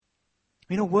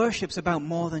Worship's about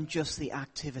more than just the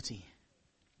activity.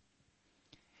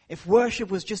 If worship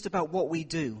was just about what we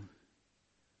do,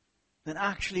 then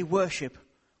actually worship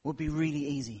would be really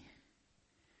easy.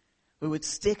 We would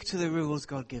stick to the rules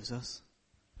God gives us.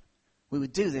 We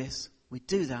would do this, we'd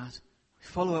do that, we'd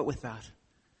follow up with that,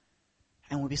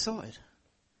 and we'd be sorted.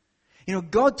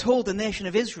 God told the nation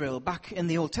of Israel back in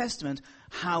the Old Testament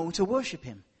how to worship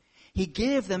Him. He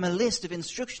gave them a list of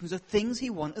instructions of things He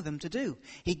wanted them to do.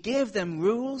 He gave them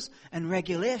rules and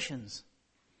regulations,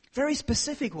 very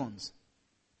specific ones.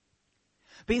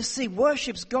 But you see,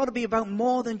 worship's got to be about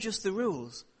more than just the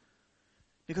rules.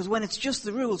 Because when it's just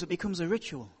the rules, it becomes a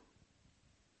ritual.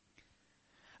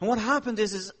 And what happened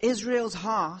is Israel's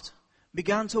heart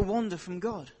began to wander from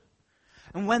God.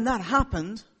 And when that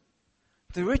happened,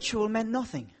 the ritual meant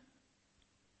nothing.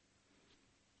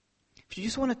 If you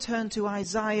just want to turn to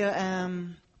Isaiah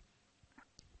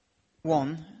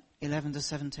 1, 11 to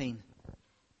 17.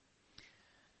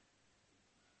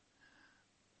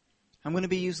 I'm going to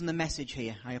be using the Message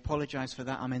here. I apologize for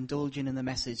that. I'm indulging in the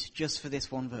Message just for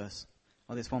this one verse,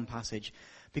 or this one passage,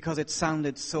 because it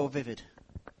sounded so vivid.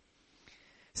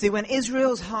 See, when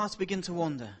Israel's hearts began to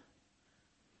wander,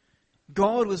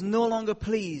 God was no longer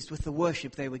pleased with the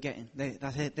worship they were getting,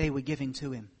 that they were giving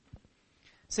to Him.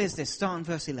 It says this, start in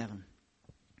verse 11.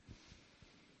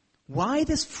 Why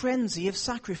this frenzy of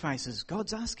sacrifices?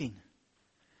 God's asking.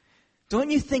 Don't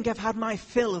you think I've had my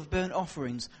fill of burnt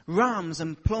offerings, rams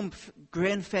and plump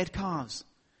grain-fed calves?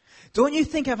 Don't you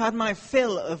think I've had my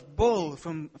fill of blood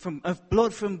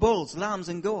from bulls, lambs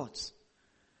and goats?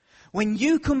 When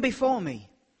you come before me,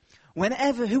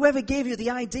 whoever gave you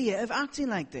the idea of acting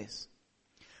like this,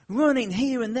 running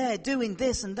here and there, doing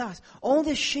this and that, all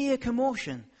this sheer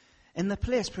commotion in the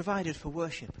place provided for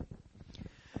worship.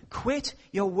 Quit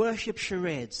your worship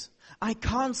charades. I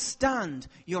can't stand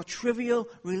your trivial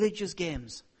religious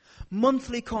games.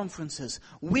 Monthly conferences,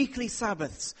 weekly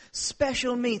Sabbaths,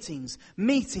 special meetings.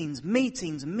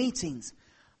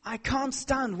 I can't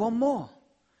stand one more.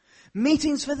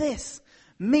 Meetings for this,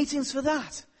 meetings for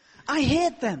that. I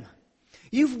hate them.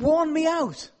 You've worn me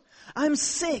out. I'm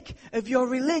sick of your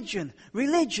religion,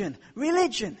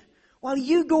 while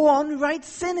you go on right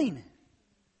sinning.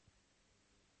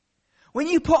 When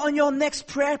you put on your next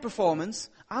prayer performance,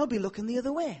 I'll be looking the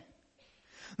other way.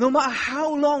 No matter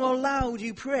how long or loud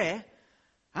you pray,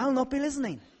 I'll not be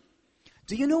listening.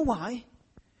 Do you know why?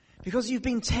 Because you've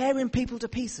been tearing people to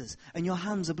pieces and your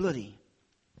hands are bloody.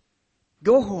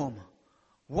 Go home,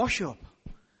 wash up,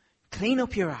 clean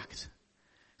up your act,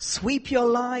 sweep your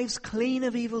lives clean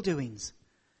of evil doings,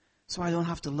 so I don't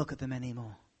have to look at them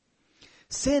anymore.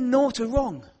 Say no to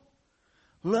wrong.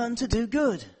 Learn to do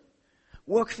good.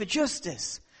 Work for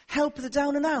justice. Help the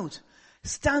down and out.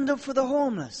 Stand up for the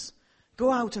homeless.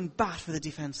 Go out and bat for the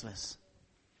defenseless.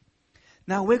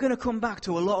 Now, we're going to come back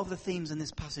to a lot of the themes in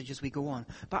this passage as we go on,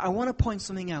 but I want to point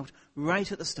something out right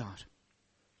at the start.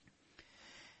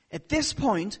 At this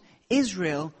point,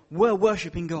 Israel were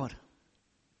worshipping God.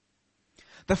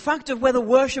 The fact of whether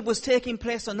worship was taking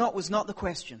place or not was not the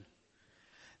question.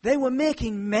 They were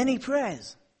making many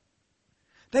prayers.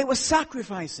 They were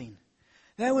sacrificing.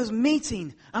 There was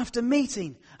meeting after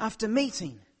meeting after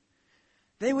meeting.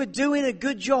 They were doing a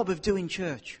good job of doing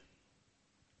church.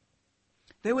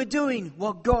 They were doing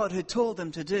what God had told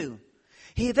them to do.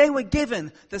 They were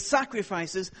given the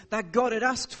sacrifices that God had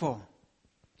asked for.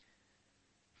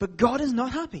 But God is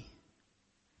not happy.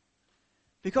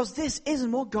 Because this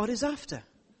isn't what God is after.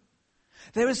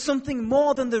 There is something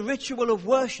more than the ritual of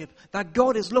worship that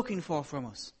God is looking for from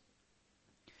us.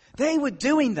 They were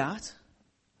doing that,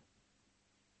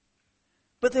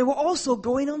 but they were also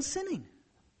going on sinning.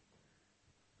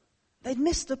 They'd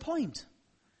missed the point.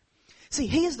 See,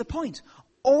 here's the point.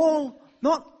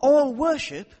 Not all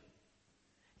worship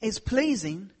is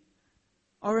pleasing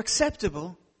or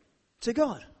acceptable to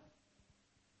God.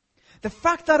 The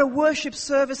fact that a worship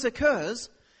service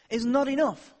occurs is not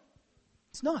enough.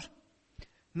 It's not.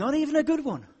 Not even a good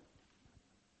one.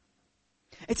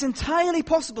 It's entirely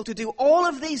possible to do all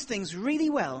of these things really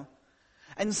well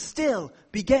and still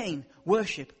be getting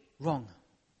worship wrong.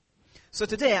 So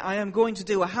today I am going to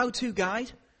do a how-to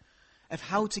guide of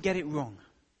how to get it wrong.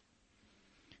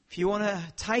 If you want a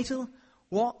title,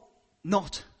 what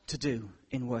not to do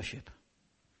in worship.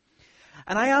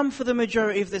 And I am, for the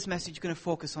majority of this message, going to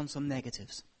focus on some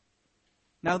negatives.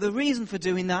 Now, the reason for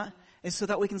doing that is so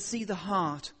that we can see the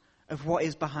heart of what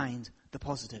is behind the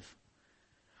positive.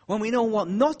 When we know what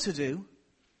not to do,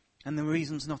 and the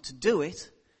reasons not to do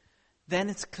it, then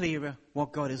it's clearer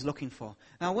what God is looking for.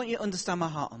 Now, I want you to understand my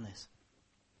heart on this.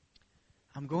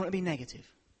 I'm going to be negative,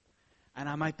 and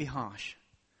I might be harsh.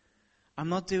 I'm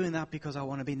not doing that because I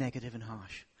want to be negative and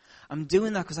harsh. I'm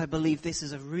doing that because I believe this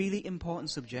is a really important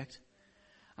subject.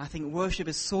 I think worship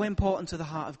is so important to the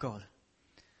heart of God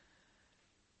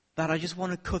that I just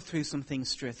want to cut through some things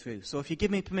straight through. So if you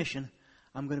give me permission,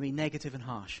 I'm going to be negative and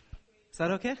harsh. Is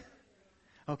that okay?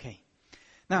 Okay.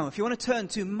 Now, if you want to turn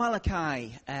to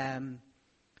Malachi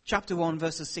chapter 1,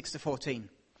 verses 6 to 14.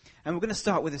 And we're going to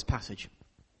start with this passage.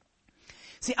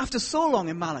 See, after so long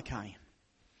in Malachi,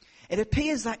 it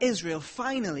appears that Israel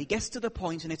finally gets to the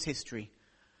point in its history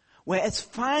where it's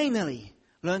finally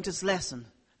learned its lesson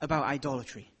about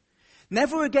idolatry.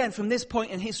 Never again from this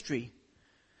point in history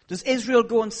does Israel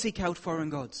go and seek out foreign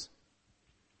gods.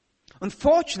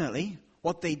 Unfortunately,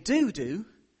 what they do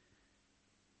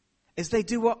is they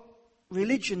do what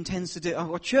religion tends to do, or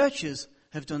what churches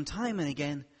have done time and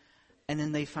again, and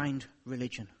then they find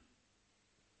religion.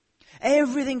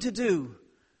 Everything to do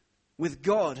with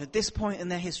God at this point in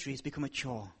their history has become a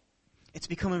chore. It's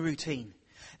become a routine.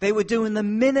 They were doing the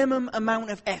minimum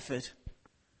amount of effort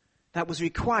that was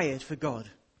required for God.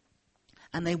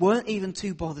 And they weren't even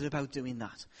too bothered about doing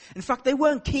that. In fact, they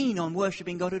weren't keen on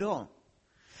worshipping God at all.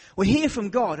 We hear from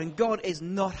God, and God is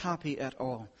not happy at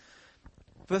all.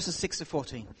 Verses 6 to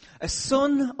 14. A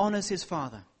son honors his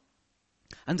father,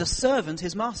 and a servant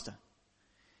his master.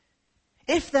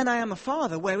 If then I am a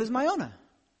father, where is my honor?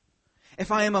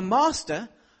 If I am a master,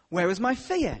 where is my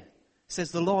fear?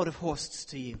 Says the Lord of hosts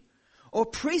to you. Or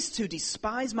priests who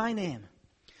despise my name.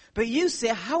 But you say,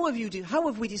 how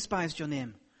have we despised your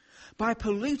name? By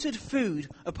polluted food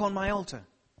upon my altar.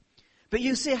 But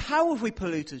you say, how have we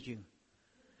polluted you?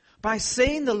 By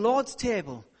saying the Lord's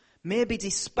table may be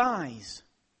despised.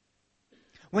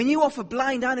 When you offer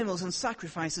blind animals and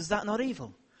sacrifice, is that not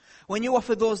evil? When you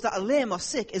offer those that are lame or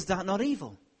sick, is that not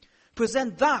evil?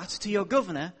 Present that to your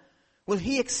governor. Will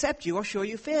he accept you or show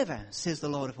you favor? Says the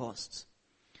Lord of hosts.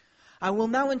 I will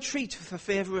now entreat for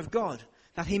favor of God,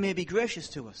 that he may be gracious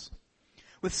to us.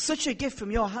 With such a gift from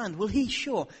your hand, will he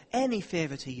show any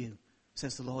favor to you?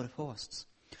 Says the Lord of hosts.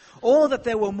 Oh, that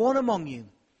there were one among you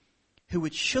who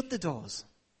would shut the doors,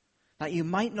 that you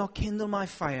might not kindle my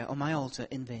fire on my altar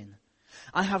in vain.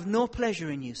 I have no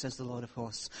pleasure in you, says the Lord of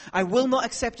hosts. I will not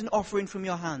accept an offering from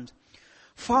your hand.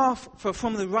 Far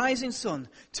from the rising sun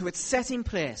to its setting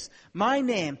place, my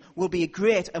name will be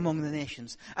great among the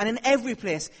nations. And in every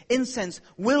place, incense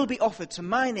will be offered to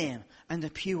my name and a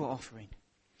pure offering.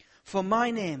 For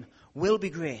my name will be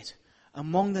great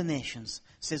among the nations,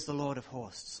 says the Lord of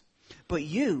hosts. But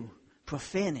you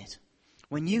profane it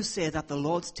when you say that the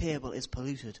Lord's table is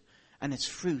polluted and its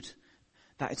fruit,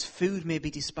 that its food may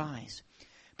be despised.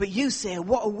 But you say,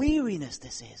 what a weariness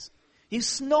this is. You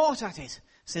snort at it,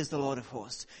 says the Lord of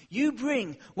hosts. You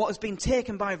bring what has been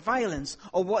taken by violence,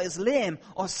 or what is lame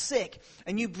or sick,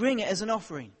 and you bring it as an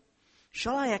offering.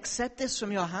 Shall I accept this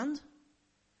from your hand?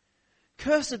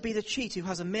 Cursed be the cheat who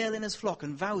has a male in his flock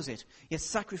and vows it, yet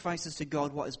sacrifices to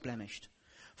God what is blemished.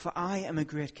 For I am a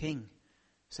great king,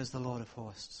 says the Lord of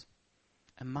hosts,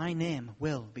 and my name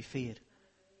will be feared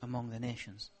among the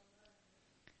nations.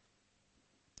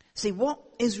 See, what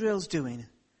Israel's doing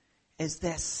is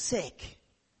they're sick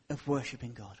of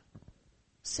worshipping God.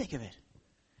 Sick of it.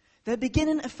 They're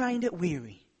beginning to find it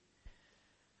weary.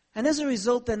 And as a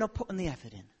result, they're not putting the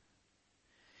effort in.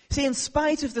 See, in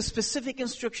spite of the specific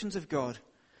instructions of God,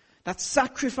 that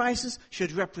sacrifices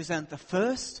should represent the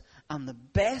first and the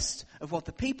best of what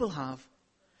the people have,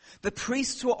 the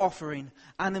priests were offering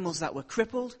animals that were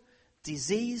crippled,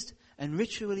 diseased, and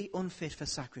ritually unfit for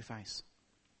sacrifice.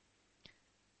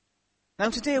 Now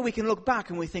today we can look back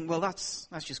and we think, well, that's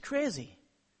just crazy.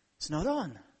 It's not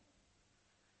on.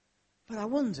 But I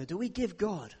wonder, do we give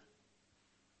God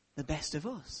the best of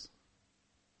us?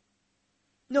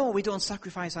 No, we don't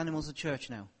sacrifice animals at church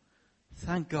now.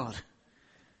 Thank God.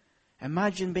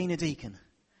 Imagine being a deacon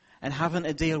and having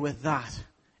to deal with that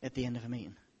at the end of a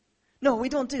meeting. No, we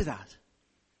don't do that.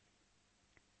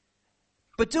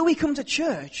 But do we come to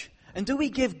church and do we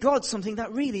give God something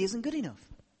that really isn't good enough?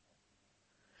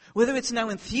 Whether it's now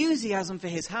enthusiasm for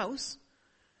his house,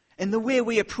 in the way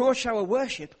we approach our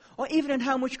worship, or even in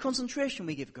how much concentration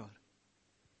we give God.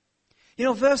 You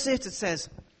know, verse 8 it says,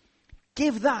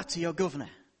 give that to your governor.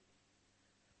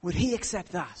 Would he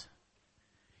accept that?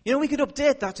 You know, we could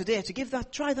update that today to give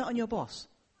that, try that on your boss.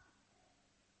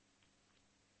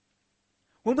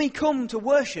 When we come to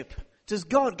worship, does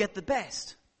God get the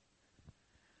best?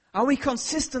 Are we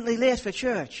consistently late for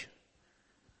church?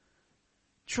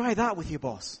 Try that with your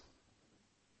boss.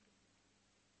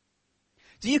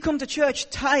 Do you come to church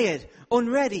tired,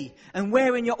 unready, and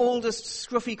wearing your oldest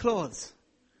scruffy clothes?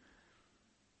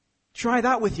 Try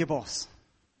that with your boss.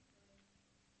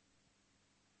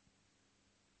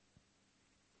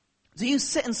 Do you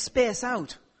sit and space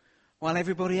out while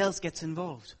everybody else gets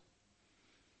involved?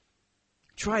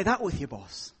 Try that with your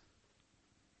boss.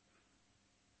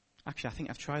 Actually, I think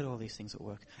I've tried all these things at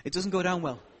work. It doesn't go down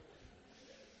well.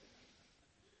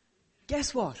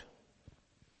 Guess what?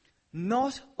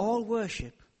 Not all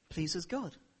worship pleases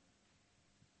God.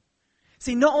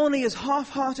 See, not only is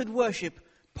half-hearted worship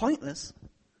pointless,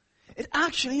 it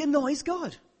actually annoys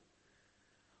God.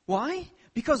 Why?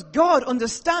 Because God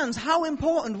understands how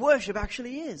important worship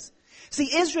actually is.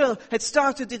 See, Israel had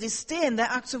started to disdain their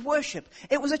acts of worship.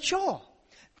 It was a chore.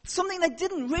 Something they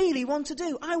didn't really want to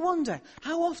do. I wonder,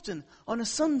 how often on a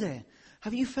Sunday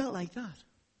have you felt like that?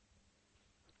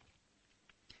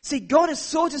 See, God is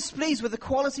so displeased with the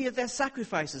quality of their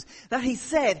sacrifices that He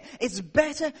said it's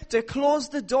better to close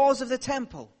the doors of the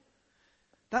temple,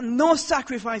 that no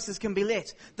sacrifices can be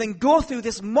lit, than go through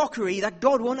this mockery that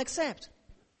God won't accept.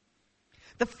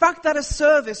 The fact that a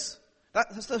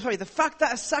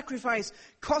sacrifice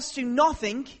costs you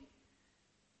nothing,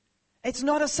 it's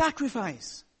not a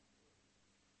sacrifice.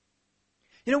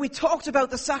 You know, we talked about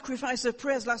the sacrifice of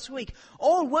praise last week.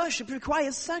 All worship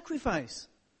requires sacrifice.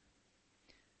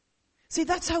 See,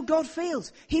 that's how God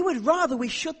feels. He would rather we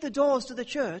shut the doors to the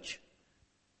church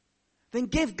than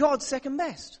give God second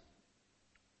best.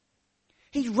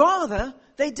 He'd rather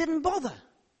they didn't bother.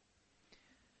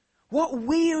 What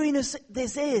weariness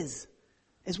this is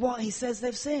what He says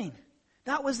they've seen.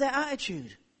 That was their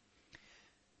attitude.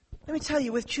 Let me tell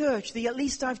you, with church, the at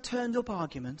least I've turned up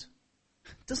argument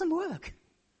doesn't work.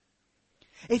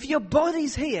 If your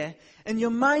body's here and your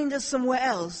mind is somewhere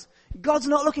else, God's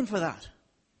not looking for that.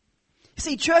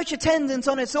 See, church attendance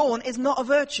on its own is not a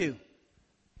virtue.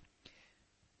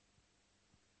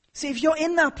 See, if you're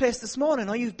in that place this morning,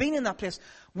 or you've been in that place,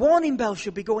 warning bells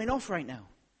should be going off right now.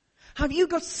 Have you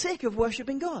got sick of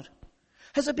worshipping God?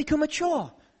 Has it become a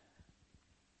chore?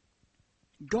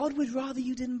 God would rather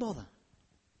you didn't bother.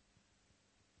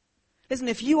 Listen,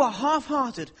 if you are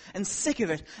half-hearted and sick of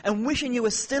it and wishing you were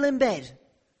still in bed,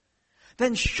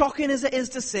 then shocking as it is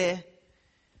to say,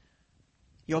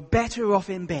 you're better off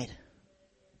in bed.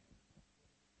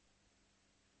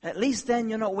 At least then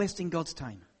you're not wasting God's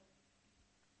time.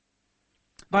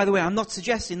 By the way, I'm not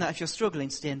suggesting that if you're struggling,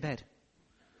 stay in bed.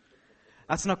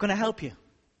 That's not going to help you.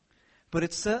 But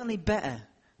it's certainly better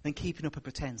than keeping up a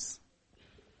pretense.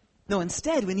 No,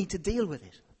 instead we need to deal with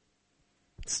it.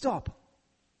 Stop.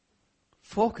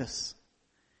 Focus.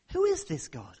 Who is this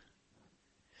God?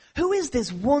 Who is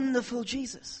this wonderful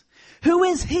Jesus? Who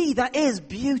is He that is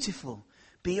beautiful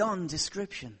beyond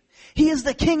description? He is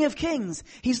the King of Kings.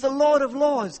 He's the Lord of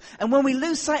Lords. And when we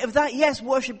lose sight of that, yes,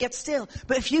 worship gets still.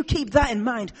 But if you keep that in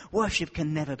mind, worship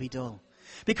can never be dull.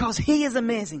 Because He is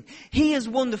amazing. He is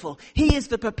wonderful. He is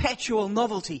the perpetual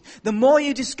novelty. The more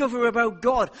you discover about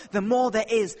God, the more there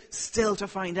is still to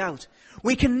find out.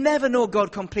 We can never know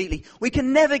God completely. We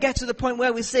can never get to the point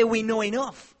where we say we know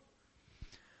enough.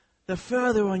 The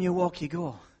further on your walk you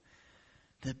go,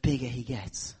 the bigger He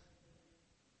gets.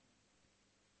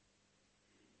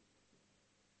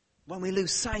 When we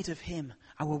lose sight of Him,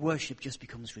 our worship just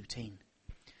becomes routine.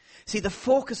 See, the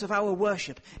focus of our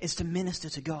worship is to minister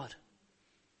to God.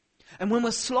 And when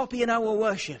we're sloppy in our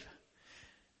worship,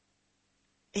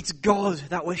 it's God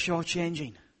that we're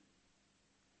shortchanging.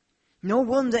 No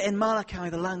wonder in Malachi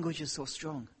the language is so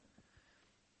strong.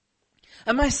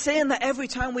 Am I saying that every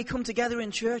time we come together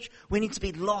in church, we need to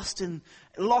be lost in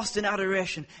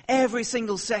adoration every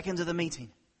single second of the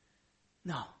meeting?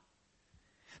 No.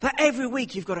 That every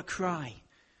week you've got to cry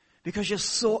because you're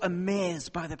so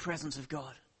amazed by the presence of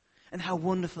God and how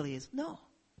wonderful He is? No.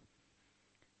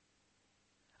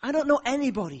 I don't know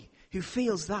anybody who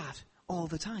feels that all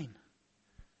the time.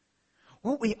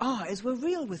 What we are is we're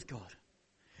real with God.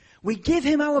 We give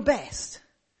Him our best,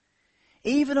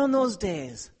 even on those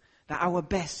days that our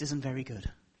best isn't very good.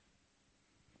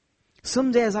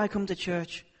 Some days I come to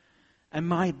church and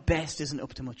my best isn't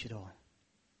up to much at all.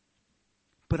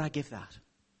 But I give that.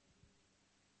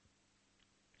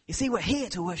 You see, we're here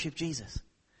to worship Jesus,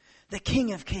 the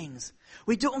King of Kings.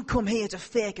 We don't come here to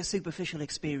fake a superficial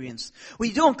experience.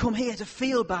 We don't come here to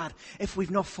feel bad if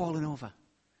we've not fallen over.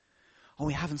 Or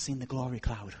we haven't seen the glory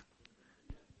cloud,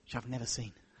 which I've never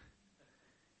seen.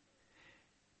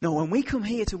 No, when we come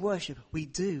here to worship, we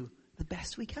do the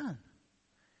best we can.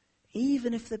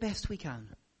 Even if the best we can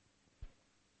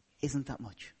isn't that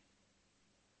much.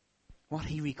 What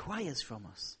He requires from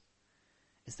us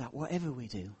is that whatever we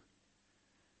do,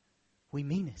 we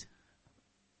mean it.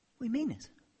 We mean it.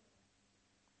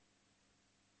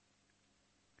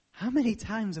 How many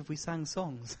times have we sang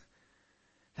songs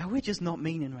that we're just not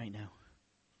meaning right now?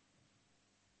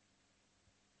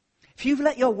 if you've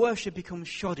let your worship become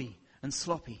shoddy and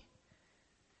sloppy,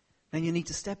 then you need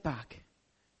to step back,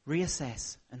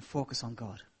 reassess, and focus on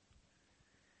God.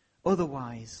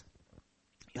 Otherwise,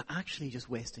 you're actually just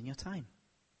wasting your time.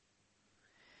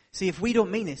 See, if we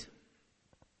don't mean it,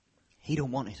 He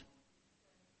don't want it.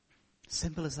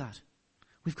 Simple as that.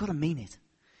 We've got to mean it.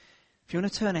 If you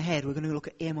want to turn ahead, we're going to look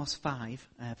at Amos 5,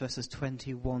 verses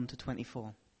 21 to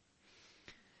 24.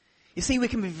 You see, we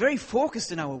can be very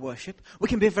focused in our worship. We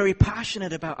can be very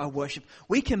passionate about our worship.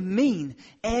 We can mean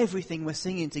everything we're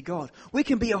singing to God. We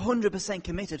can be 100%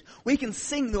 committed. We can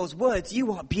sing those words,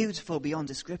 "You are beautiful beyond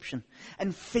description,"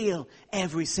 and feel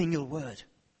every single word.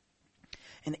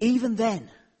 And even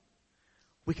then,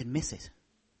 we can miss it.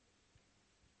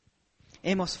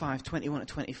 Amos 5, 21 to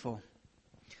 24.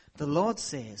 The Lord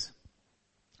says,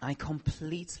 "I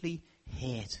completely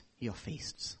hate your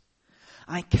feasts.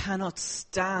 I cannot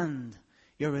stand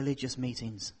your religious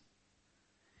meetings.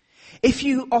 If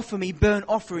you offer me burnt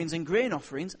offerings and grain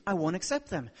offerings, I won't accept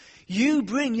them. You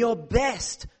bring your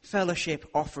best fellowship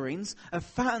offerings of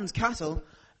fattened cattle,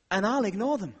 and I'll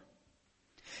ignore them.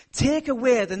 Take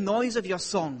away the noise of your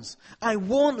songs. I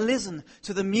won't listen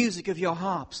to the music of your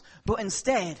harps, but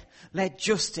instead let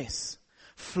justice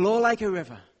flow like a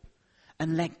river,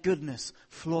 and let goodness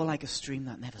flow like a stream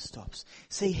that never stops."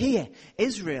 See, here,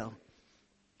 Israel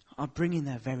are bringing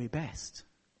their very best.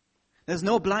 There's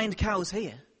no blind cows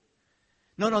here.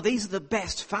 No, these are the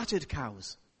best fatted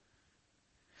cows.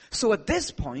 So at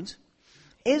this point,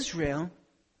 Israel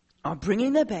are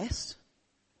bringing their best.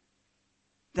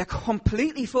 They're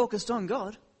completely focused on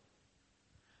God.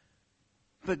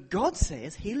 But God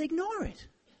says He'll ignore it.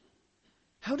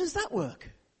 How does that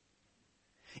work?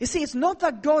 You see, it's not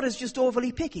that God is just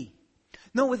overly picky.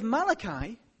 No, with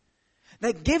Malachi,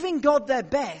 they're giving God their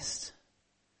best,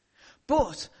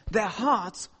 but their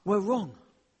hearts were wrong.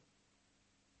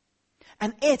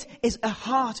 And it is a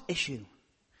heart issue.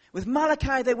 With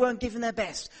Malachi, they weren't giving their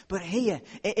best, but here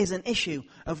it is an issue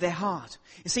of their heart.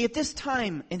 You see, at this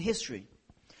time in history,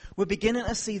 we're beginning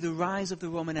to see the rise of the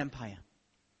Roman Empire.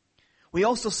 We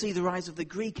also see the rise of the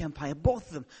Greek Empire, both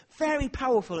of them very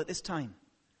powerful at this time.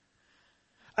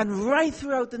 And right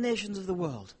throughout the nations of the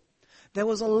world, there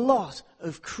was a lot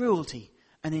of cruelty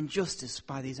and injustice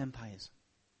by these empires.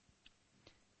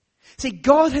 See,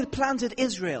 God had planted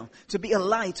Israel to be a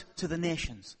light to the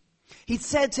nations. He'd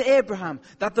said to Abraham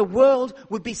that the world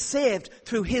would be saved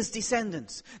through his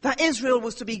descendants. That Israel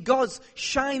was to be God's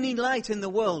shining light in the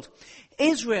world.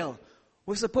 Israel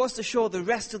was supposed to show the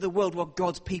rest of the world what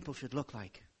God's people should look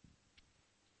like.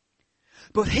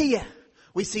 But here,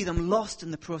 we see them lost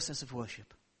in the process of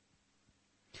worship.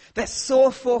 They're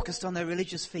so focused on their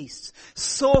religious feasts,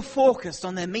 so focused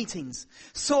on their meetings,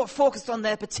 so focused on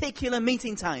their particular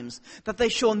meeting times, that they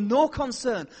show no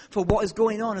concern for what is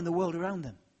going on in the world around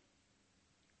them.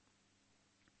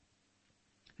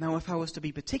 Now, if I was to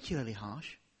be particularly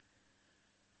harsh,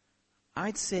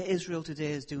 I'd say Israel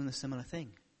today is doing a similar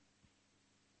thing.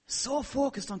 So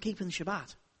focused on keeping the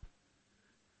Shabbat,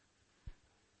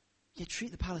 yet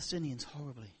treat the Palestinians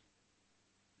horribly.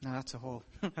 Now that's a whole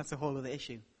other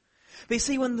issue. But you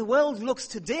see, when the world looks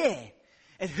today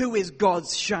at who is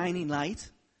God's shining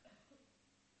light,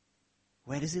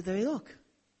 where does they look?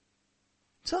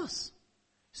 It's us.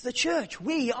 It's the church.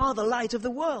 We are the light of the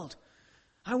world.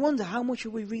 I wonder, how much are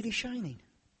we really shining?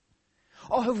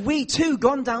 Or have we too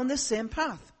gone down this same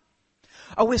path?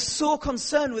 Are we so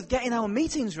concerned with getting our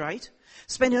meetings right,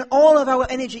 spending all of our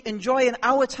energy enjoying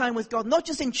our time with God, not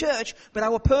just in church, but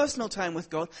our personal time with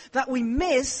God, that we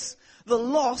miss the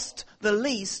lost, the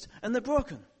least, and the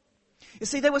broken? You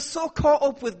see, they were so caught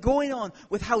up with going on,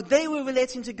 with how they were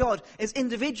relating to God as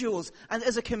individuals and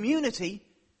as a community,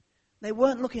 they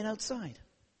weren't looking outside.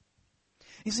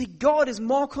 You see, God is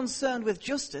more concerned with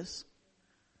justice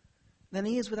than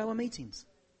He is with our meetings.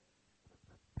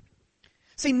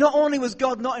 See, not only was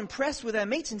God not impressed with their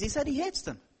meetings, He said He hates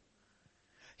them.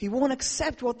 He won't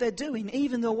accept what they're doing,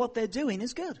 even though what they're doing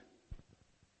is good.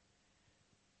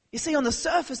 You see, on the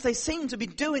surface, they seem to be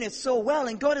doing it so well,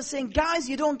 and God is saying, guys,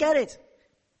 you don't get it.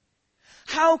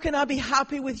 How can I be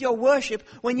happy with your worship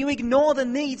when you ignore the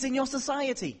needs in your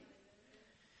society?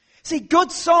 See,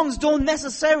 good songs don't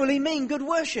necessarily mean good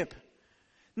worship.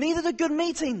 Neither do good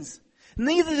meetings.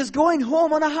 Neither does going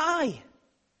home on a high.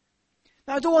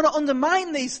 Now, I don't want to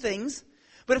undermine these things,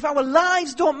 but if our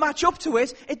lives don't match up to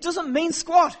it, it doesn't mean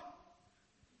squat.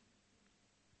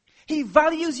 He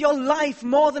values your life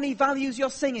more than He values your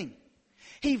singing.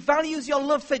 He values your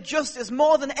love for justice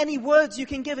more than any words you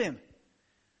can give Him.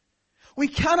 We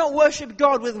cannot worship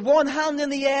God with one hand in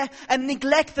the air and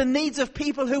neglect the needs of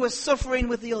people who are suffering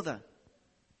with the other.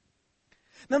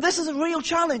 Now this is a real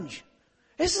challenge.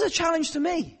 This is a challenge to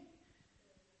me.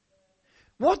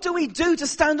 What do we do to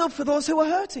stand up for those who are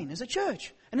hurting as a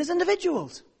church and as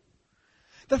individuals?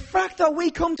 The fact that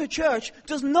we come to church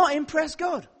does not impress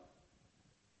God.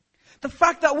 The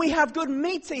fact that we have good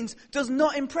meetings does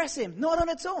not impress him, not on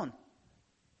its own.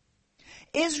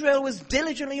 Israel was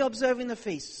diligently observing the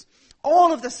feasts,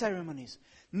 all of the ceremonies,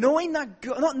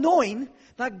 not knowing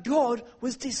that God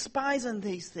was despising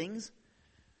these things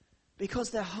because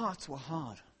their hearts were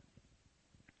hard.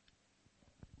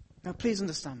 Now please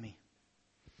understand me.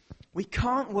 We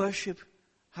can't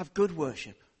have good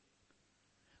worship,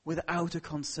 without a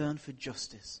concern for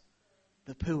justice,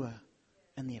 the poor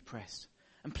and the oppressed.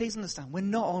 And please understand, we're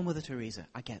not on Mother Teresa.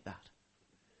 I get that.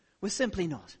 We're simply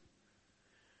not.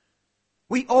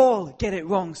 We all get it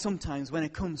wrong sometimes when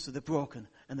it comes to the broken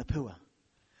and the poor.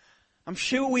 I'm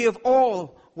sure we have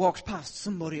all walked past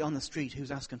somebody on the street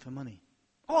who's asking for money.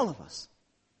 All of us.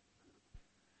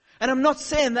 And I'm not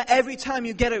saying that every time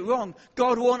you get it wrong,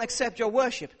 God won't accept your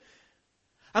worship.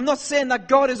 I'm not saying that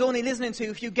God is only listening to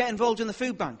you if you get involved in the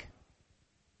food bank.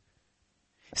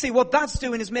 See, what that's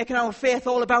doing is making our faith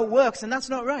all about works, and that's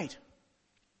not right.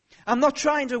 I'm not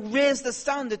trying to raise the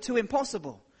standard to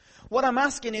impossible. What I'm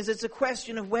asking is, it's a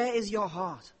question of where is your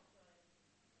heart?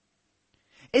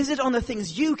 Is it on the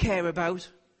things you care about,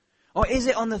 or is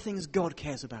it on the things God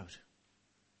cares about?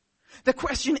 The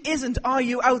question isn't, are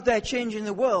you out there changing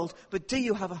the world, but do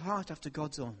you have a heart after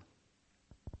God's own?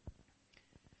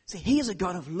 See, he is a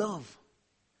God of love.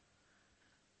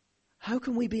 How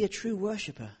can we be a true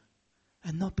worshipper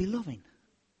and not be loving?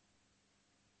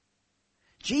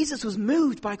 Jesus was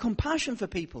moved by compassion for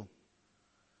people.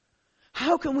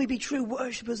 How can we be true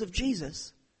worshippers of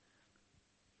Jesus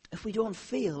if we don't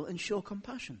feel and show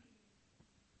compassion?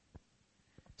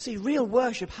 See, real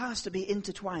worship has to be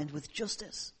intertwined with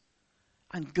justice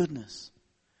and goodness.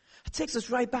 It takes us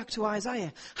right back to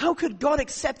Isaiah. How could God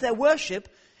accept their worship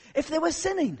if they were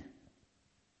sinning?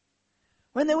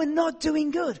 When they were not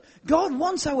doing good. God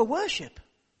wants our worship.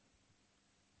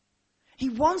 He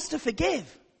wants to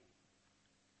forgive.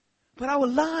 But our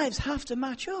lives have to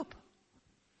match up.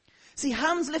 See,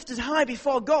 hands lifted high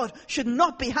before God should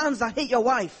not be hands that hit your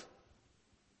wife.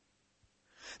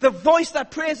 The voice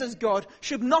that praises God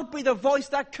should not be the voice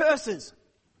that curses.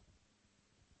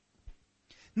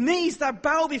 Knees that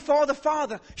bow before the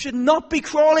Father should not be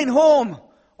crawling home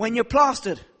when you're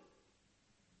plastered.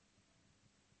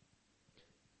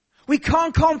 We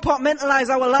can't compartmentalize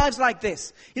our lives like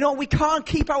this. You know, we can't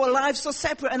keep our lives so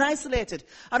separate and isolated.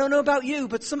 I don't know about you,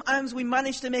 but sometimes we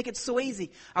manage to make it so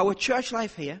easy. Our church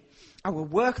life here, our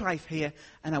work life here,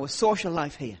 and our social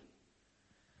life here.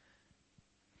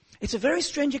 It's a very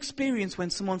strange experience when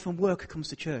someone from work comes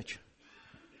to church.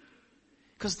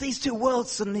 Because these two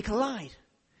worlds suddenly collide.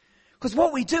 Because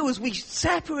what we do is we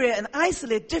separate and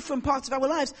isolate different parts of our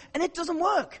lives, and it doesn't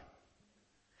work.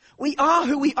 We are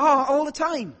who we are all the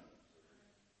time.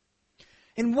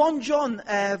 In 1 John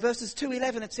verses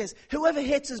 2:11 it says, whoever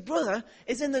hates his brother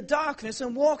is in the darkness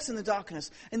and walks in the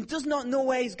darkness and does not know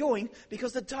where he's going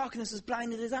because the darkness has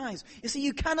blinded his eyes. You see,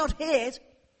 you cannot hate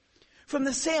from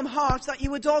the same heart that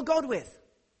you adore God with.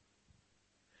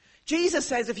 Jesus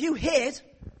says if you hate,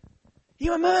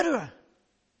 you're a murderer,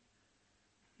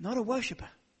 not a worshipper.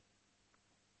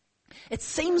 It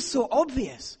seems so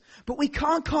obvious, but we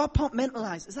can't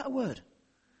compartmentalize. Is that a word?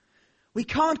 We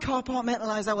can't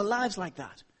compartmentalize our lives like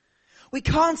that. We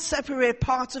can't separate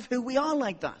parts of who we are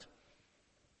like that.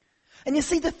 And you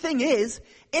see, the thing is,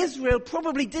 Israel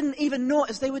probably didn't even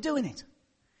notice they were doing it.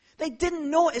 They didn't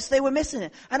notice they were missing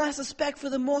it. And I suspect for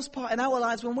the most part in our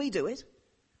lives when we do it,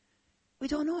 we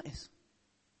don't notice.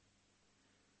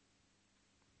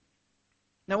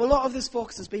 Now, a lot of this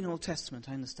focus has been Old Testament,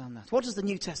 I understand that. What does the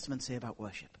New Testament say about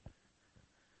worship?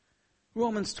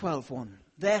 Romans 12:1.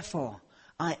 Therefore,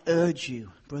 I urge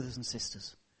you, brothers and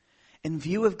sisters, in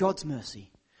view of God's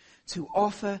mercy, to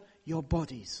offer your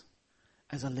bodies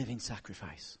as a living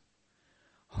sacrifice,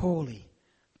 holy,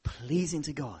 pleasing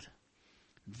to God.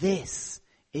 This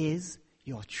is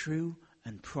your true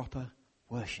and proper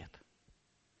worship.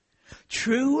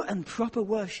 True and proper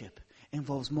worship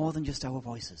involves more than just our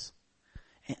voices.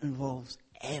 It involves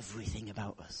everything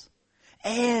about us,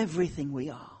 everything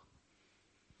we are.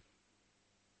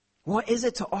 What is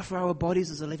it to offer our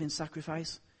bodies as a living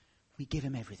sacrifice? We give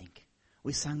him everything.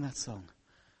 We sang that song.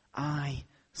 I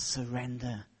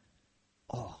surrender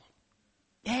all.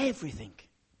 Everything.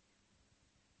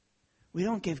 We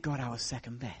don't give God our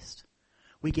second best.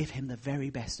 We give him the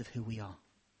very best of who we are.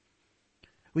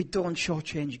 We don't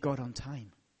shortchange God on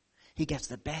time. He gets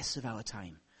the best of our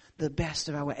time, the best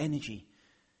of our energy,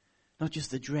 not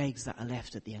just the dregs that are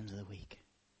left at the end of the week.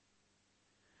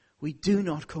 We do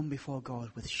not come before God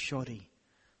with shoddy,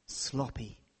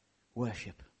 sloppy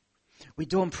worship. We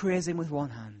don't praise him with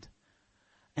one hand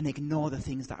and ignore the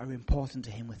things that are important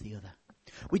to him with the other.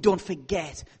 We don't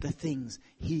forget the things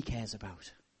he cares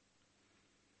about.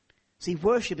 See,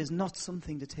 worship is not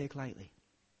something to take lightly.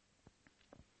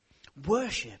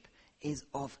 Worship is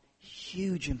of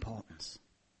huge importance.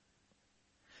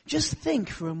 Just think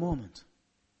for a moment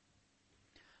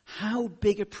how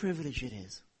big a privilege it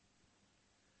is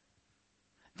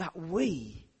that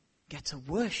we get to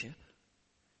worship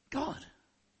God.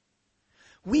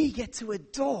 We get to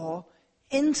adore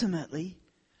intimately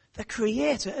the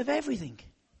creator of everything.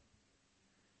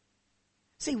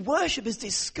 See, worship is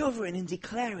discovering and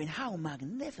declaring how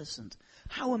magnificent,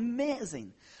 how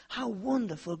amazing, how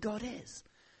wonderful God is.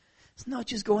 It's not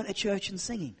just going to church and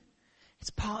singing. It's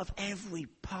part of every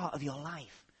part of your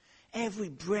life, every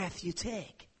breath you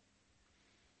take.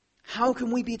 How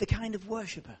can we be the kind of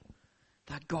worshipper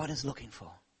that God is looking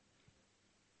for?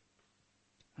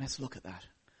 Let's look at that.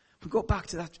 If we go back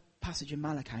to that passage in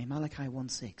Malachi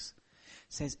 1:6,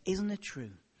 says, "Isn't it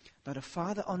true that a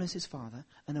father honors his father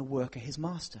and a worker his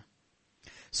master?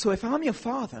 So if I'm your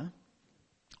father,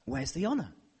 where's the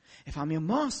honor? If I'm your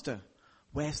master,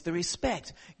 where's the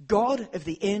respect? God of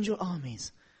the angel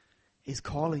armies is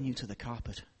calling you to the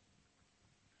carpet.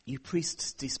 You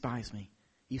priests despise me.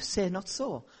 You say not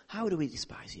so. How do we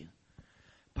despise you?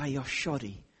 By your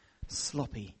shoddy,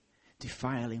 sloppy,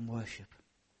 defiling worship."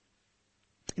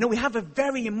 You know, we have a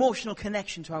very emotional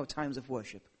connection to our times of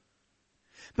worship.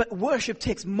 But worship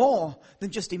takes more than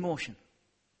just emotion.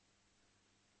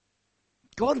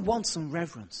 God wants some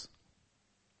reverence.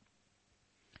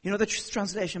 You know, the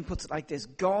translation puts it like this: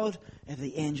 God of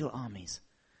the angel armies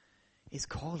is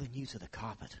calling you to the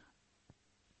carpet.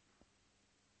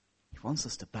 He wants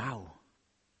us to bow.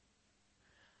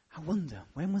 I wonder,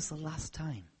 when was the last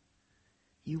time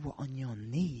you were on your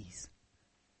knees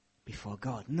before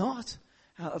God? Not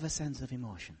out of a sense of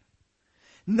emotion.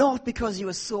 Not because you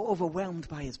were so overwhelmed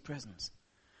by his presence,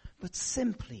 but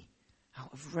simply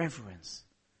out of reverence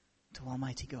to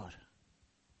Almighty God.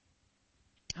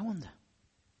 I wonder.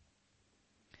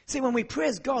 See, when we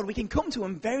praise God, we can come to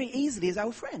him very easily as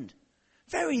our friend.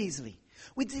 Very easily.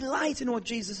 We delight in what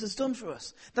Jesus has done for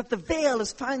us. That the veil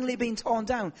has finally been torn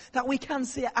down. That we can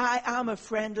say, I am a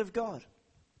friend of God.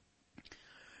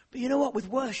 But you know what? With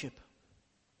worship,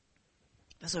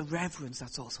 there's a reverence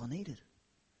that's also needed.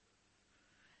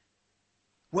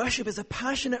 Worship is a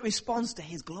passionate response to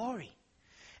his glory.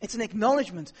 It's an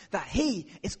acknowledgement that he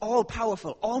is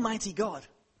all-powerful, almighty God.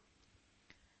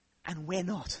 And we're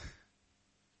not.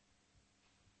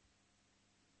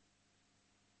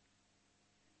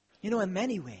 You know, in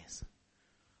many ways,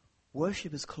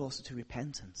 worship is closer to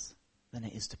repentance than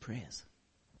it is to praise.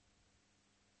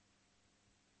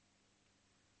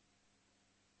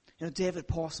 You know, David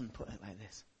Pawson put it like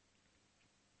this: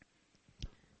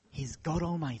 he's God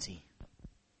Almighty.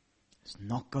 It's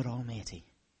not God Almighty.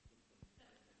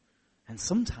 And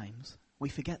sometimes we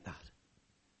forget that.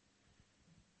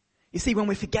 You see, when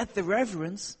we forget the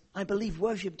reverence, I believe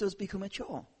worship does become a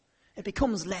chore. It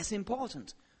becomes less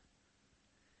important.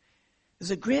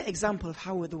 There's a great example of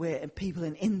how the way people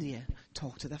in India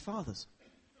talk to their fathers.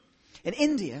 In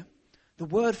India, the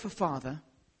word for father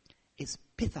is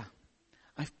pitha.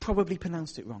 I've probably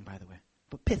pronounced it wrong, by the way,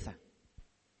 but pitha.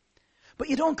 But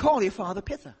you don't call your father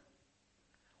pitha.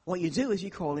 What you do is you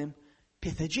call him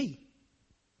Pithaji.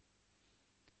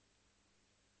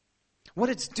 What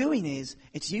it's doing is,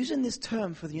 it's using this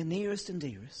term for the nearest and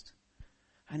dearest,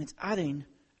 and it's adding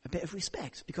a bit of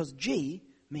respect, because G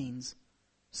means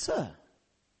sir.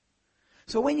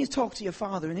 So when you talk to your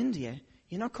father in India,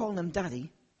 you're not calling him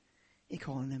daddy, you're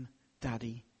calling him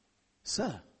daddy,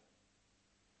 sir.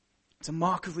 It's a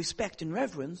mark of respect and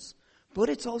reverence, but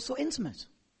it's also intimate.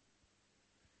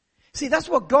 See, that's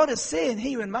what God is saying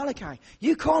here in Malachi.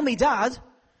 You call me dad,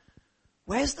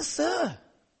 where's the sir?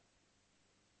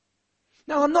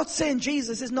 Now, I'm not saying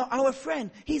Jesus is not our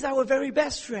friend. He's our very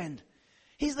best friend.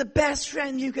 He's the best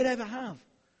friend you could ever have.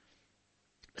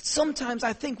 But sometimes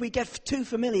I think we get too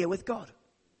familiar with God.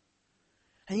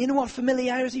 And you know what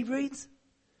familiarity breeds?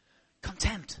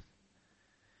 Contempt.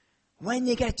 When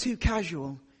you get too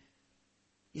casual,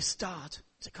 you start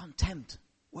to contempt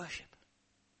worship.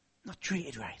 Not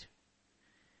treated right.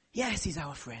 Yes, he's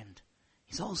our friend.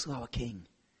 He's also our king.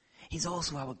 He's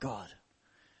also our God.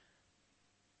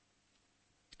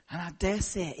 And I dare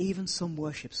say even some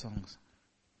worship songs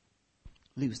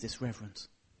lose this reverence.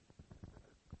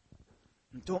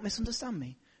 And don't misunderstand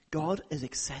me. God is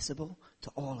accessible to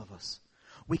all of us.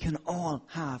 we can all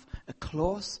have a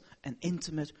close and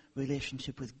intimate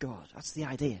relationship with God. That's the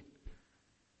idea.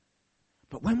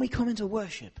 But when we come into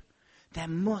worship, there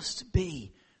must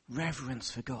be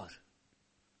reverence for God.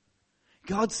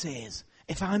 God says,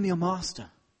 if I'm your master,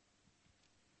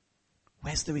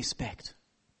 where's the respect?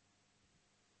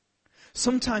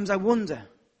 Sometimes I wonder,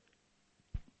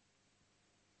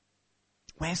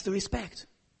 where's the respect?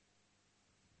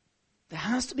 There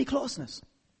has to be closeness.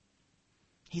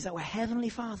 He's our Heavenly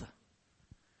Father.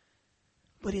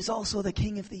 But He's also the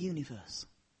King of the universe.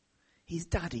 He's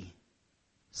Daddy,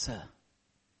 sir.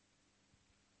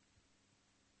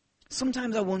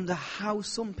 Sometimes I wonder how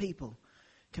some people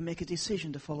can make a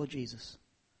decision to follow Jesus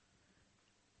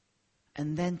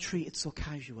and then treat it so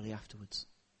casually afterwards.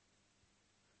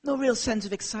 No real sense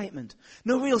of excitement,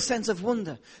 no real sense of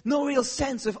wonder, no real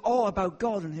sense of awe about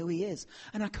God and who He is.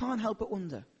 And I can't help but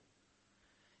wonder,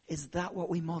 is that what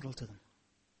we model to them?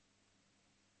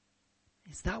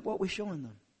 Is that what we're showing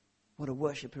them? What a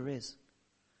worshipper is?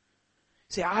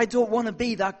 See, I don't want to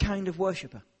be that kind of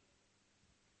worshipper.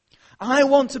 I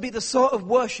want to be the sort of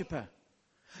worshipper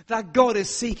that God is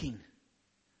seeking.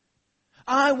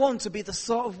 I want to be the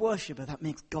sort of worshipper that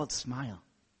makes God smile.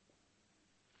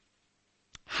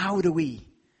 How do we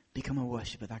become a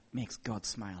worshipper that makes God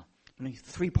smile? Only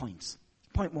 3 points.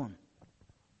 Point 1.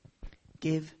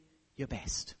 Give your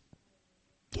best.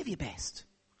 Give your best.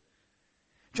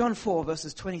 John 4,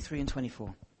 verses 23 and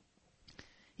 24.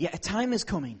 Yet a time is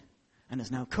coming, and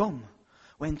has now come,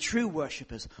 when true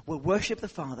worshippers will worship the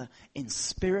Father in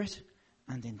spirit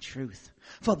and in truth.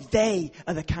 For they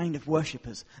are the kind of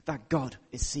worshippers that God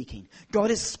is seeking.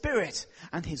 God is spirit,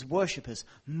 and His worshippers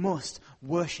must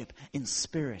worship in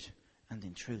spirit and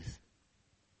in truth.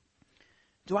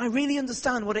 Do I really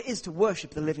understand what it is to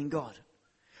worship the living God?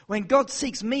 When God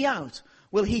seeks me out,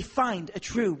 will He find a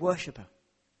true worshipper?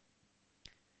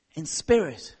 In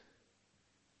spirit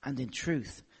and in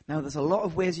truth. Now, there's a lot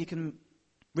of ways you can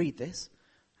read this.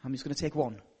 I'm just going to take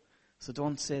one. So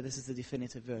don't say this is the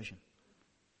definitive version.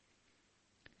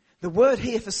 The word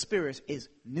here for spirit is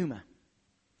pneuma.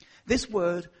 This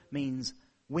word means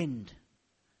wind,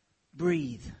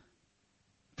 breathe,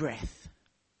 breath.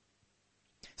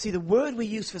 See, the word we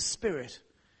use for spirit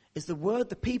is the word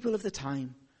the people of the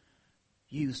time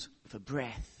used for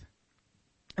breath.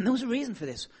 And there was a reason for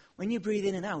this. When you breathe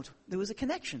in and out, there was a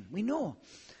connection. We know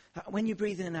that when you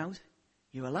breathe in and out,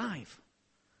 you're alive.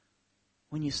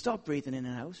 When you stop breathing in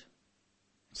and out,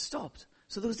 it stopped.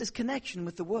 So there was this connection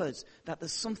with the words, that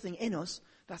there's something in us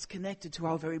that's connected to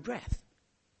our very breath.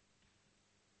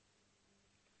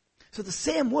 So the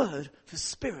same word for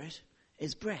spirit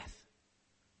is breath.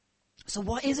 So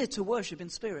what is it to worship in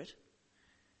spirit?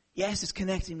 Yes, it's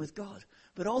connecting with God,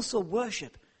 but also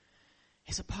worship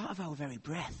is a part of our very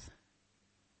breath.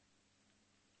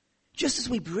 Just as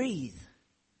we breathe,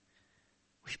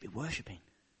 we should be worshiping.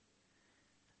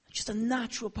 It's just a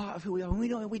natural part of who we are.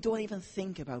 We don't even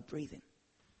think about breathing.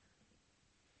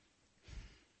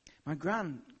 My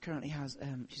gran currently has,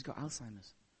 she's got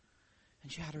Alzheimer's.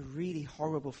 And she had a really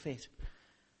horrible fit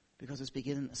because it's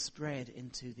beginning to spread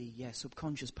into the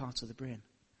subconscious parts of the brain.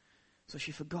 So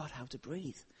she forgot how to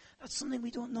breathe. That's something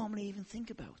we don't normally even think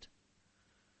about.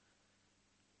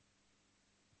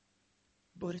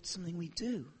 But it's something we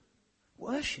do.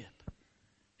 Worship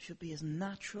should be as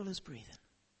natural as breathing.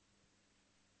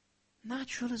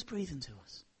 Natural as breathing to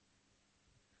us.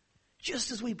 Just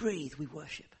as we breathe, we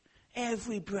worship.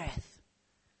 Every breath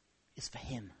is for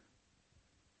Him.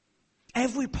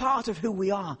 Every part of who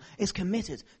we are is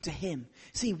committed to Him.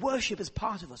 See, worship is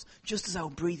part of us, just as our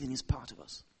breathing is part of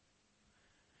us.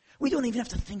 We don't even have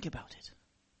to think about it.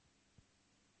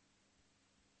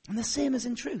 And the same as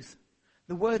in truth.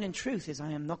 The word in truth is,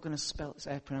 I am not going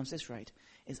to pronounce this right,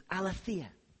 is aletheia.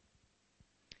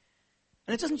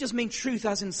 And it doesn't just mean truth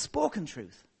as in spoken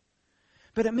truth,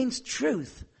 but it means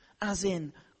truth as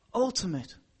in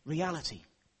ultimate reality.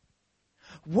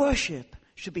 Worship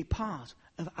should be part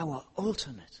of our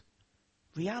ultimate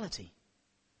reality.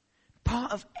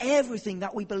 Part of everything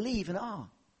that we believe and are.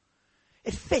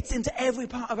 It fits into every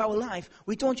part of our life.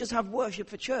 We don't just have worship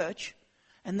for church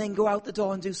and then go out the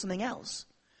door and do something else.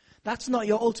 That's not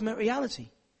your ultimate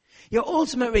reality. Your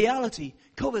ultimate reality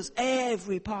covers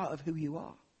every part of who you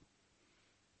are.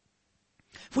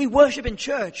 If we worship in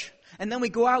church and then we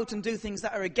go out and do things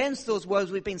that are against those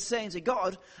words we've been saying to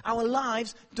God, our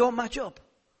lives don't match up.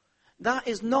 That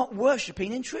is not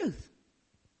worshiping in truth.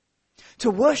 To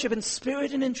worship in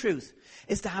spirit and in truth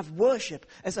is to have worship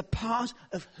as a part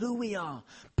of who we are,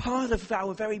 part of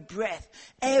our very breath.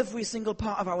 Every single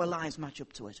part of our lives match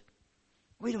up to it.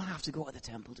 We don't have to go to the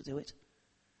temple to do it,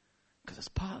 because it's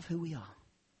part of who we are.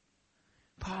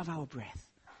 part of our breath,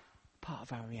 part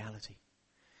of our reality.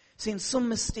 See, in some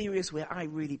mysterious way, I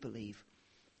really believe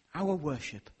our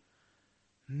worship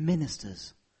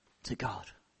ministers to God.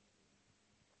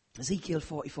 Ezekiel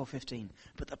 44:15.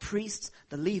 But the priests,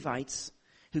 the Levites,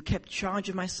 who kept charge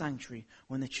of my sanctuary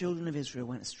when the children of Israel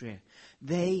went astray,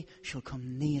 they shall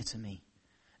come near to me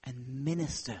and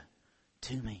minister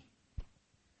to me.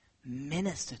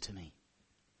 Minister to me.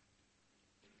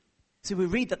 See, we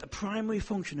read that the primary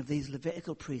function of these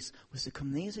Levitical priests was to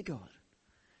come near to God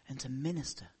and to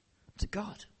minister to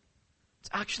God. It's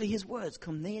actually his words,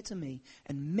 come near to me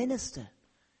and minister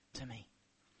to me.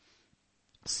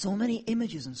 So many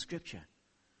images in Scripture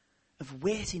of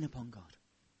waiting upon God,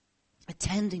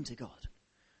 attending to God,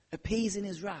 appeasing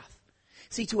his wrath.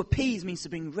 See, to appease means to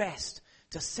bring rest,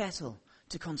 to settle,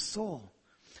 to console.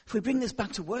 If we bring this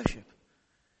back to worship,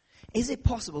 is it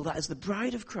possible that as the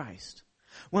bride of Christ,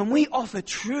 when we offer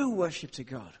true worship to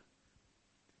God,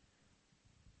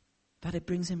 that it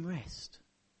brings him rest?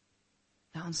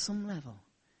 That on some level,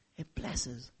 it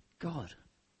blesses God.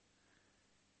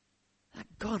 That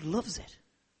God loves it.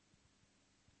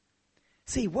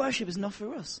 See, worship is not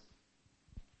for us.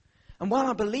 And while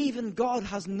I believe in God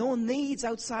has no needs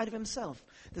outside of himself,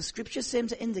 the scriptures seem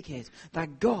to indicate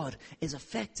that God is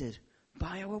affected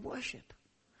by our worship.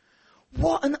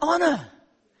 What an honor!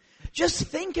 Just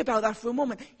think about that for a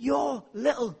moment. Your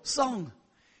little song,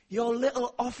 your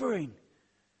little offering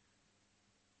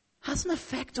has an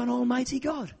effect on Almighty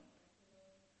God.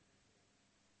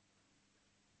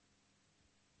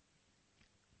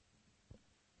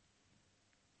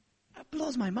 That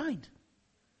blows my mind.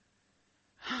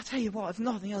 I'll tell you what, if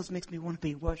nothing else makes me want to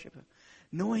be a worshiper,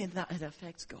 knowing that it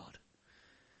affects God,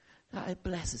 that it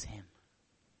blesses him.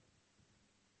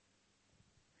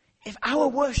 If our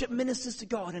worship ministers to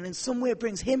God and in some way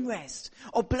brings him rest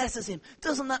or blesses him,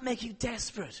 doesn't that make you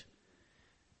desperate?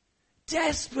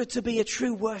 Desperate to be a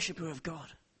true worshipper of God.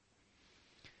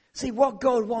 See, what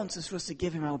God wants is for us to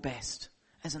give him our best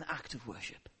as an act of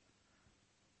worship.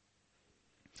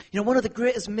 You know, one of the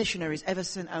greatest missionaries ever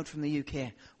sent out from the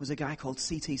UK was a guy called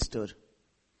C.T. Studd.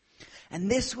 And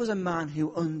this was a man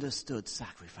who understood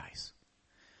sacrifice.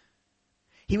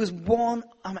 He was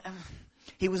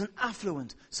an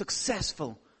affluent,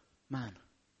 successful man.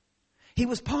 He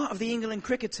was part of the England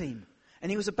cricket team, and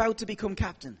he was about to become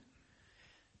captain.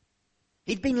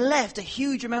 He'd been left a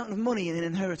huge amount of money in an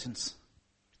inheritance.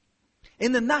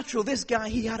 In the natural, this guy,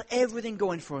 he had everything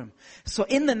going for him. So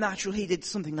in the natural, he did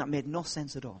something that made no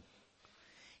sense at all.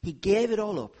 He gave it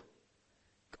all up,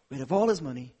 got rid of all his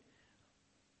money,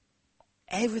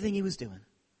 everything he was doing,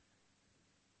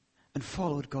 and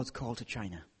followed God's call to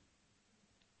China.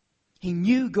 He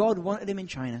knew God wanted him in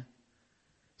China,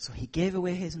 so he gave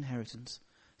away his inheritance,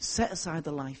 set aside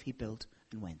the life he built,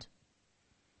 and went.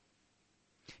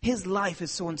 His life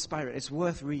is so inspiring. It's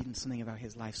worth reading something about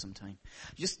his life sometime.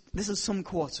 This is some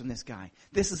quotes from this guy.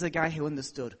 This is a guy who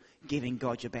understood giving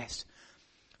God your best.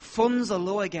 Funds are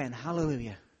low again.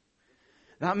 Hallelujah.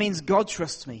 That means God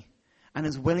trusts me and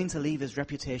is willing to leave his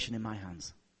reputation in my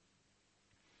hands.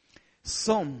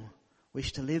 Some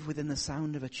wish to live within the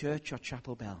sound of a church or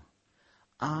chapel bell.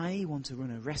 I want to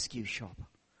run a rescue shop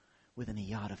within a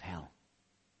yard of hell.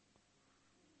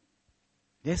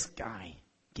 This guy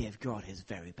gave God his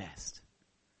very best.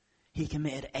 He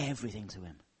committed everything to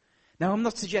him. Now, I'm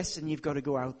not suggesting you've got to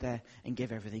go out there and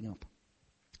give everything up.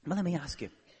 But let me ask you,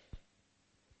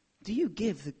 do you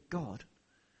give God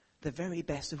the very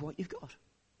best of what you've got?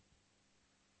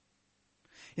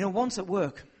 You know, once at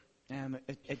work,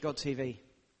 at God TV,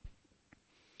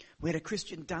 we had a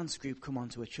Christian dance group come on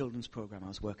to a children's program I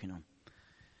was working on.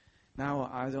 Now,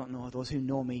 I don't know, those who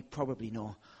know me probably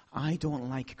know, I don't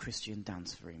like Christian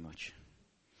dance very much.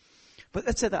 But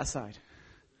let's set that aside.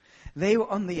 They were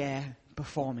on the air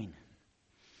performing.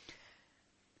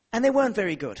 And they weren't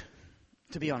very good,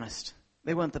 to be honest.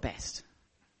 They weren't the best.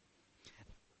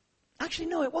 Actually,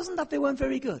 no, it wasn't that they weren't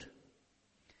very good.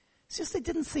 It's just they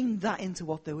didn't seem that into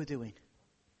what they were doing.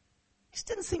 They just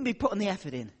didn't seem to be putting the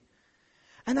effort in.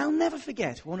 And I'll never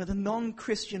forget one of the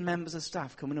non-Christian members of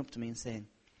staff coming up to me and saying,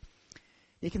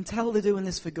 you can tell they're doing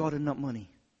this for God and not money,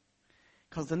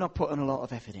 because they're not putting a lot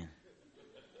of effort in.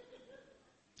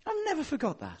 I've never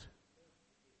forgot that.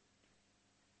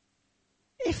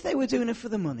 If they were doing it for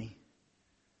the money,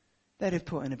 they'd have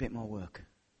put in a bit more work.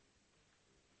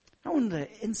 I wonder,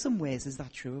 in some ways, is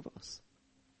that true of us?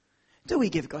 Do we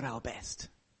give God our best?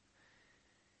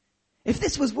 If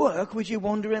this was work, would you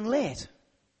wander in late?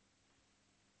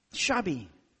 Shabby,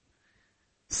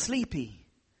 sleepy,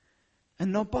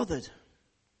 and not bothered?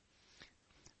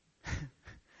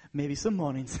 Maybe some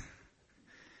mornings.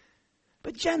 But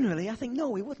But generally, I think, no,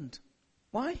 we wouldn't.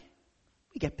 Why?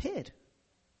 We get paid.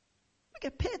 We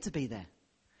get paid to be there.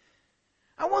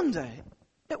 I wonder,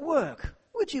 at work,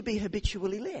 would you be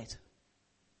habitually late?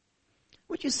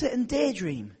 Would you sit and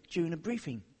daydream during a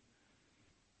briefing?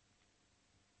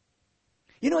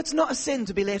 You know, it's not a sin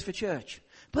to be late for church,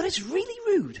 but it's really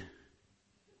rude,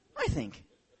 I think.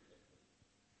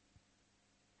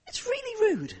 It's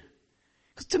really rude.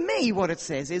 Because to me, what it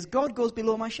says is God goes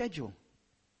below my schedule.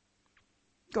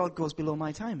 God goes below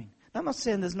my timing. Now, I'm not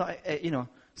saying there's not,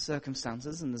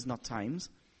 circumstances and there's not times.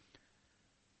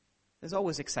 There's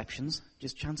always exceptions.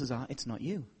 Just chances are it's not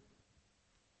you.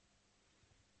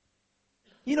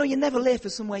 You know, you're never late for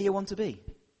somewhere you want to be.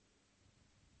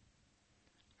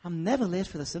 I'm never late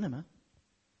for the cinema.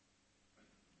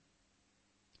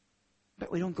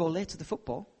 But we don't go late to the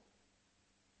football.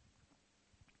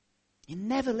 You're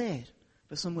never late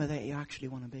for somewhere that you actually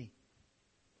want to be.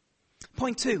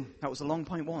 Point 2. That was a long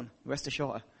point 1. The rest are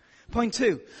shorter. Point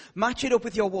 2. Match it up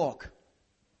with your walk.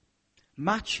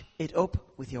 Match it up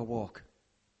with your walk.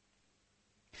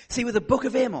 See, with the book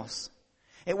of Amos,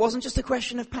 it wasn't just a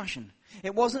question of passion.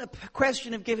 It wasn't a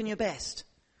question of giving your best.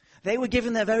 They were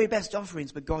giving their very best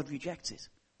offerings, but God rejects it.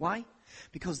 Why?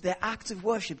 Because their act of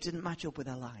worship didn't match up with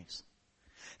their lives.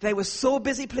 They were so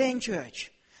busy playing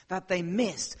church that they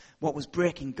missed what was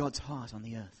breaking God's heart on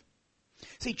the earth.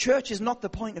 See, church is not the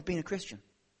point of being a Christian.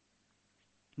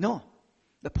 No.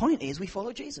 The point is we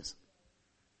follow Jesus.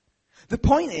 The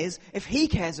point is, if he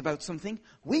cares about something,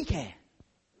 we care.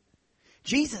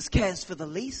 Jesus cares for the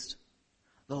least,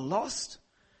 the lost,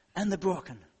 and the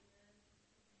broken.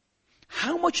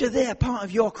 How much are they a part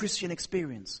of your Christian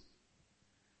experience?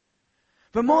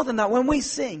 But more than that, when we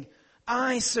sing,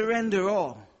 I surrender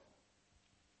all,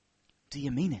 do you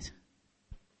mean it?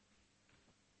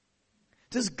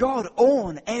 Does God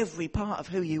own every part of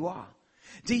who you are?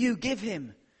 Do you give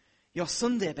him your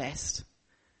Sunday best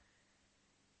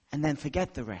and then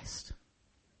forget the rest?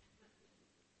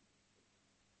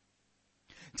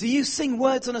 Do you sing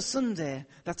words on a Sunday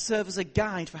that serve as a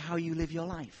guide for how you live your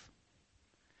life?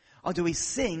 Or do we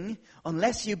sing,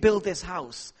 unless you build this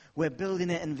house, we're building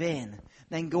it in vain,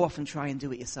 then go off and try and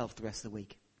do it yourself the rest of the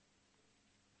week?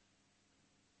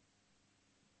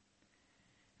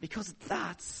 Because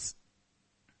that's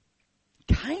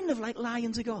kind of like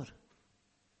lying to God.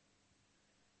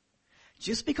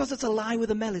 Just because it's a lie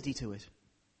with a melody to it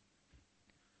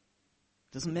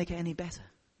doesn't make it any better.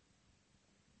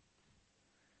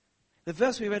 The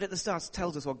verse we read at the start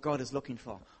tells us what God is looking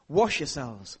for. Wash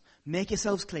yourselves. Make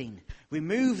yourselves clean.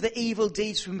 Remove the evil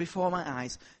deeds from before my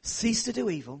eyes. Cease to do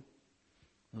evil.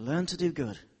 Learn to do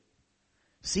good.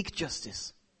 Seek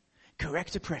justice.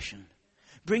 Correct oppression.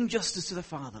 Bring justice to the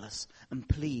fatherless. And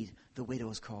plead the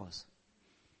widow's cause.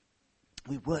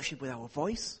 We worship with our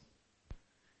voice.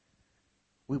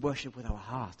 We worship with our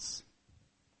hearts.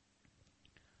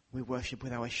 We worship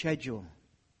with our schedule.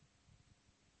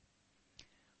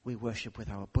 We worship with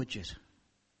our budget.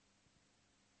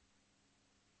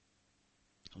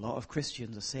 A lot of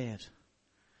Christians are saved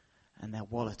and their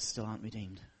wallets still aren't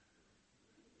redeemed.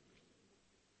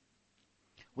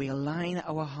 We align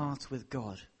our hearts with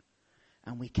God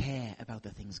and we care about the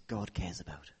things God cares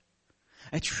about.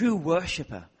 A true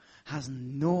worshipper has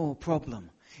no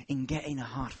problem in getting a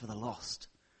heart for the lost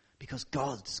because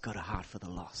God's got a heart for the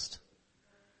lost.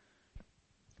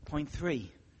 Point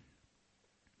 3.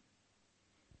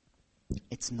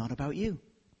 It's not about you.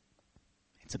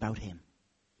 It's about him.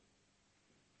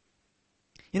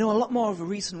 You know, a lot more of the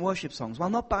recent worship songs, while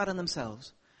not bad in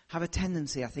themselves, have a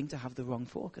tendency, I think, to have the wrong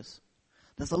focus.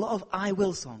 There's a lot of I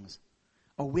will songs,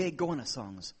 or we're gonna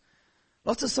songs.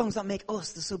 Lots of songs that make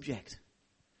us the subject.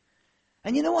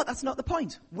 And you know what? That's not the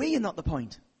point. We are not the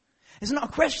point. It's not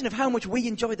a question of how much we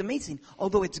enjoy the meeting,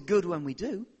 although it's good when we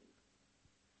do.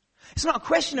 It's not a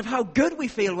question of how good we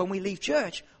feel when we leave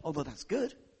church, although that's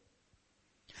good.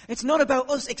 It's not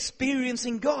about us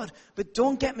experiencing God, but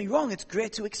don't get me wrong, it's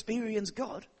great to experience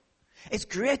God. It's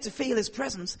great to feel his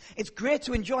presence. It's great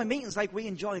to enjoy meetings like we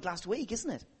enjoyed last week, isn't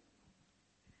it?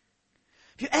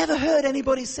 Have you ever heard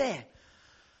anybody say,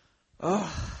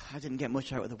 oh, I didn't get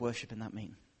much out of the worship in that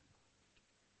meeting.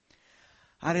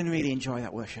 I didn't really enjoy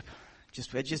that worship.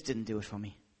 It just didn't do it for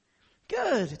me.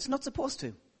 Good, it's not supposed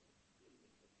to.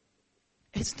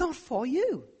 It's not for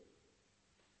you.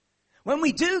 When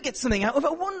we do get something out of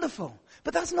it, wonderful.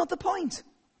 But that's not the point.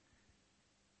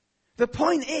 The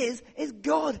point is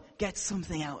God gets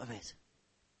something out of it.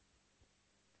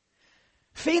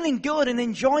 Feeling good and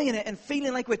enjoying it and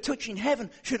feeling like we're touching heaven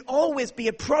should always be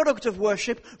a product of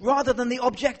worship rather than the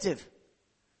objective.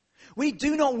 We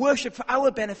do not worship for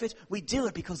our benefit. We do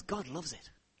it because God loves it.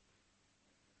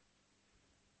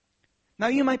 Now,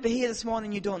 you might be here this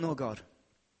morning, you don't know God.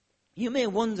 You may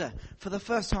wonder, for the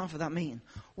first time for that meeting,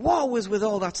 what was with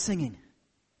all that singing?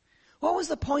 What was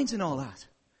the point in all that?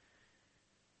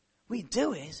 We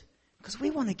do it because we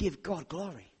want to give God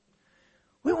glory.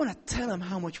 We want to tell him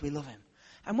how much we love him.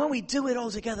 And when we do it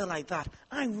all together like that,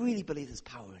 I really believe there's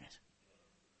power in it.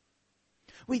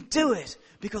 We do it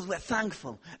because we're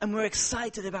thankful and we're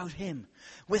excited about him.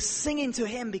 We're singing to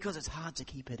him because it's hard to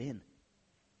keep it in.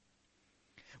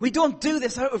 We don't do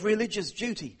this out of religious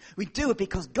duty. We do it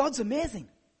because God's amazing.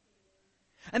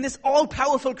 And this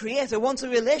all-powerful creator wants a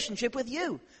relationship with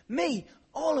you, me,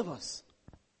 all of us.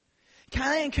 Can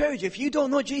I encourage you, if you don't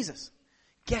know Jesus,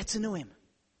 get to know him.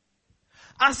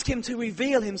 Ask him to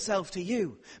reveal himself to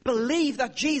you. Believe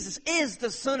that Jesus is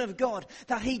the Son of God,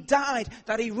 that he died,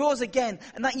 that he rose again,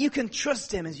 and that you can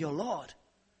trust him as your Lord.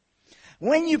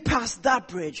 When you pass that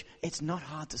bridge, it's not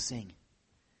hard to sing.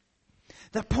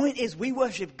 The point is, we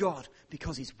worship God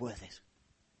because he's worth it.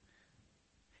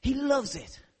 He loves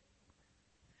it.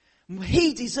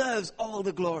 He deserves all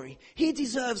the glory. He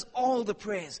deserves all the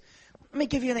praise. Let me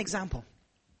give you an example.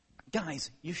 Guys,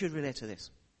 you should relate to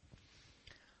this.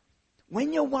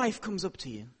 When your wife comes up to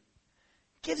you,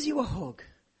 gives you a hug,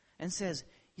 and says,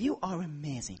 "You are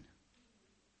amazing."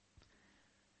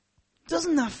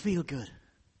 Doesn't that feel good?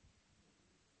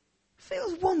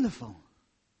 Feels wonderful.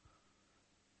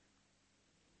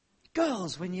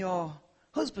 Girls, when your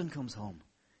husband comes home,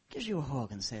 gives you a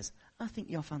hug and says, "I think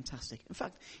you're fantastic. In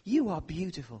fact, you are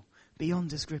beautiful beyond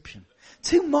description."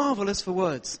 Too marvelous for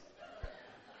words.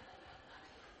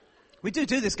 We do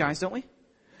this, guys, don't we?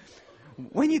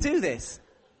 When you do this,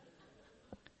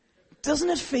 doesn't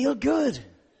it feel good?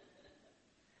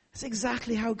 It's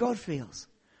exactly how God feels.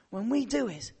 When we do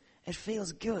it, it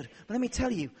feels good. But let me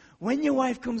tell you, when your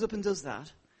wife comes up and does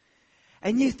that,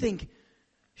 and you think,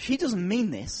 she doesn't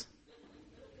mean this,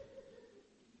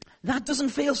 that doesn't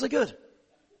feel so good.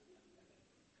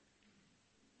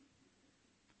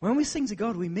 When we sing to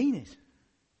God, we mean it.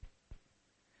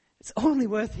 It's only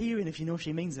worth hearing if you know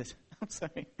she means it. I'm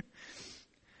sorry.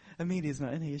 Amelia's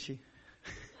not in here, is she?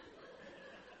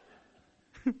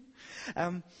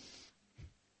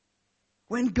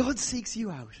 When God seeks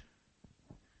you out,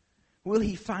 will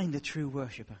he find a true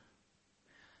worshipper?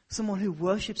 Someone who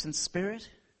worships in spirit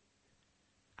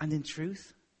and in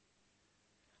truth?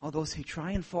 Or those who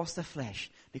try and force their flesh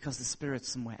because the spirit's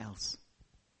somewhere else?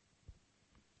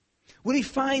 Will he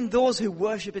find those who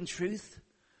worship in truth?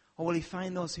 Or will he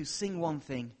find those who sing one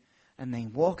thing and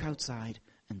then walk outside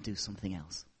and do something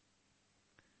else?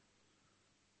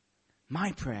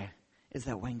 My prayer is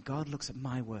that when God looks at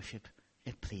my worship,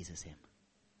 it pleases him.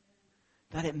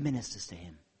 That it ministers to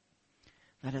him.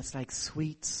 That it's like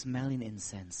sweet smelling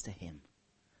incense to him.